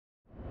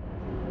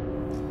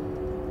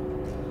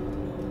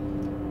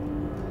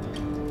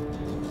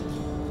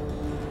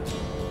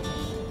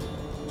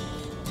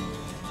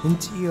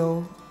into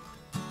your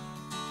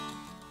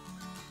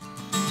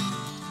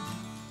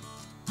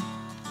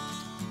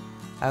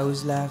I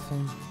was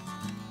laughing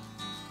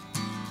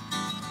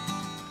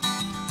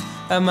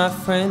at my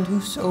friend who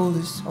sold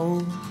his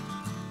soul.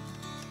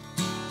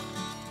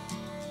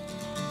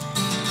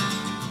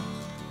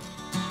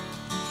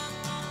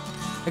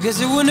 I guess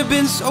it wouldn't have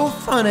been so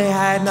funny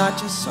had I not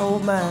just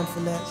sold mine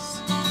for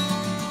less.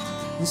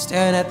 And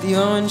staring at the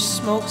orange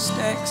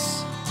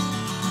smokestacks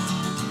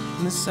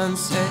in the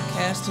sunset,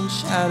 casting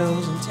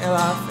shadows until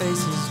our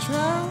faces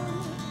drown.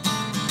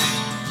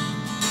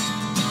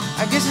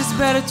 I guess it's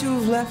better to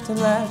have left and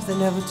laughed than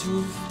never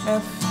to have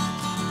left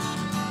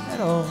at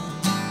all.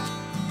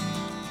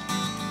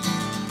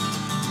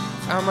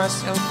 Found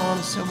myself on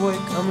the subway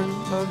coming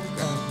above the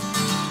ground.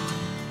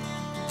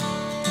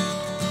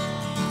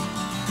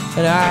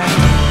 And I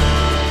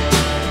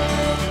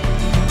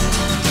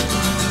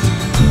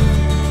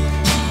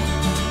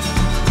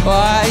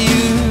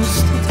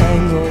used to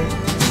tango,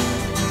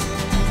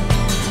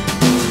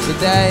 but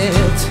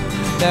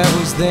that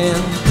was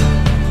then.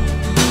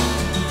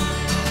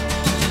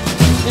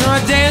 You know,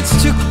 I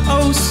danced too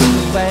close to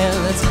the band.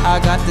 That's how I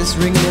got this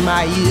ringing in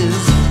my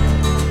ears.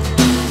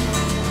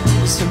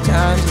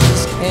 Sometimes I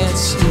just can't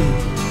sleep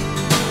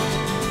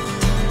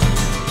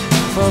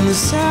from the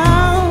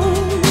sound.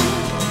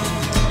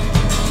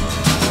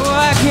 Oh,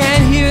 I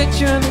can't hear it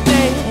during the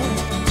day.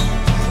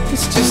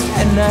 It's just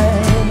at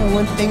night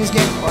when things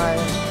get quiet.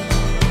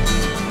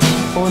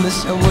 Or when the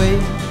subway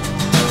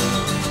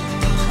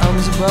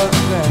comes above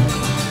the ground.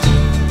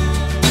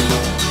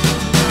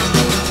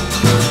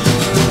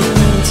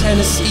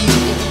 Tennessee,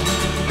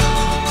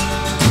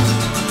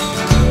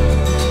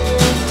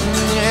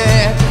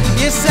 yeah,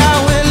 yes, I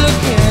went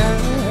looking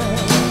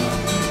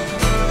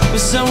for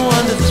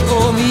someone to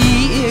throw me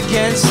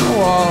against the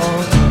wall.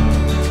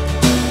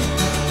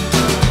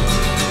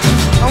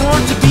 I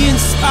want to be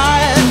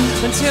inspired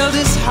until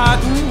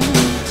disheartened,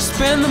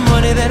 spend the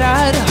money that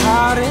I'd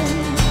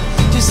hardened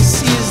just to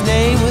see his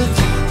name with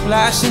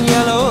flashing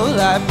yellow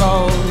light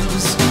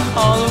bulbs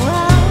all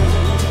around.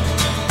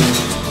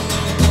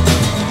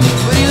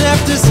 He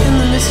left us in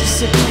the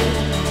Mississippi.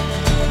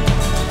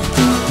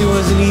 He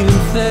wasn't even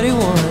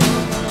 31.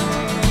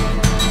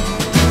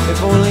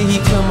 If only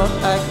he'd come up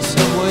like the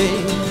subway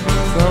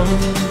from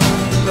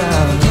the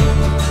ground.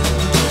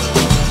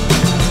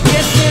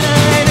 Yesterday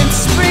night in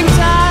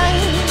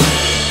springtime,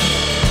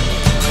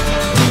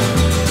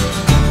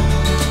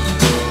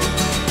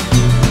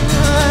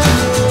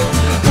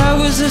 I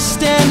was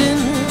standing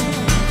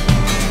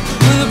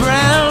with a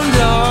brown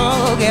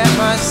dog at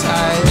my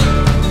side.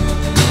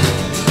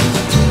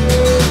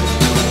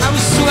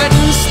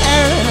 Sweating,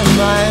 staring at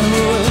my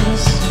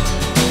ruins,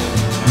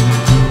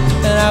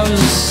 and I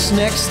was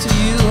next to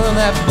you on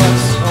that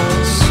bus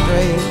going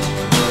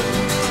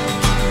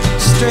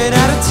straight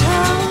out of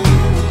town.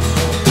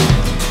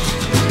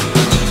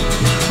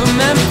 From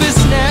Memphis,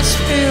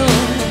 Nashville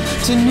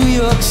to New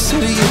York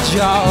City, your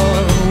jaw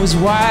was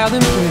wild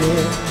and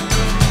pretty.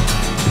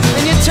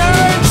 And you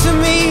turned to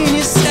me and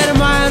you said,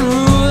 "Am I in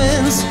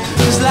ruins?"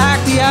 It was like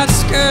the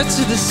outskirts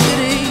of the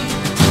city,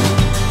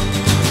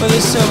 where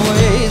the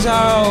subways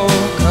are all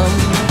come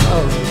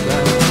over.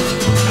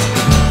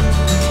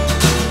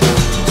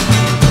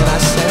 And I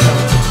said,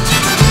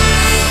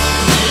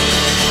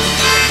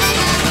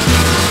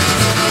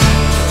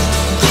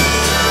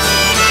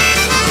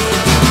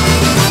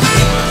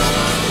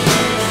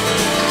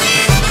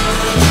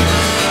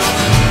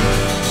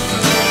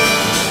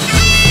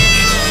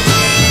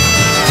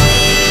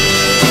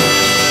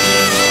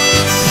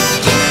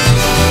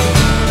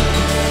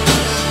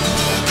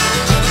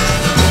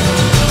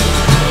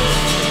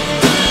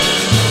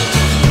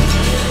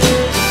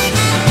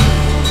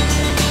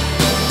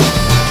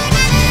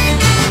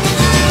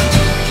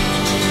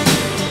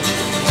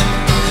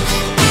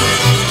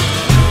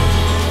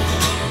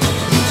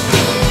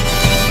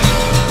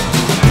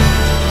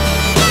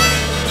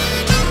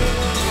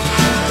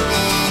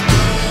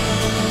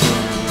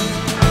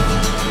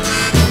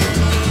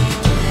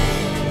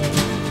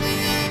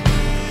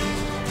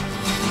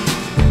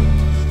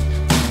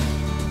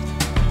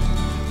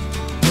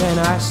 in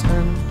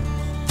Iceland,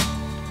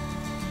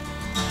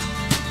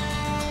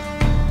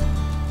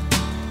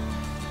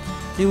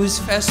 it was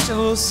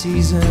festival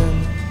season,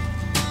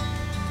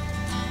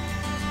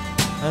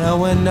 and I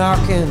went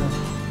knocking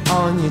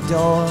on your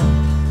door.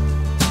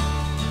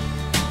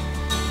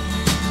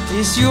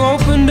 Yes, you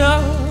opened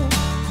up,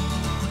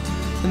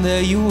 and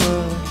there you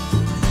were,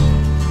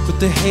 with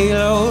the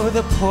halo of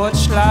the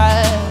porch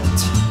light.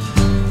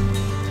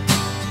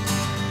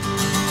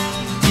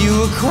 You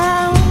were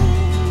crowned.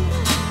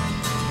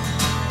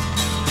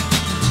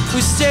 We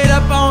stayed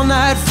up all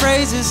night,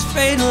 phrases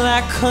fading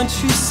like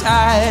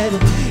countryside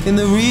in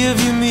the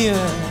rearview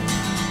mirror.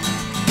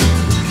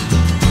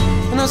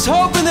 And I was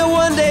hoping that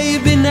one day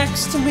you'd be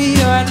next to me,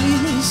 or at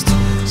least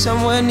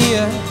somewhere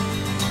near,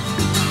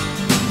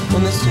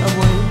 when the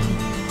subway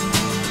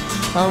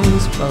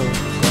comes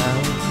above.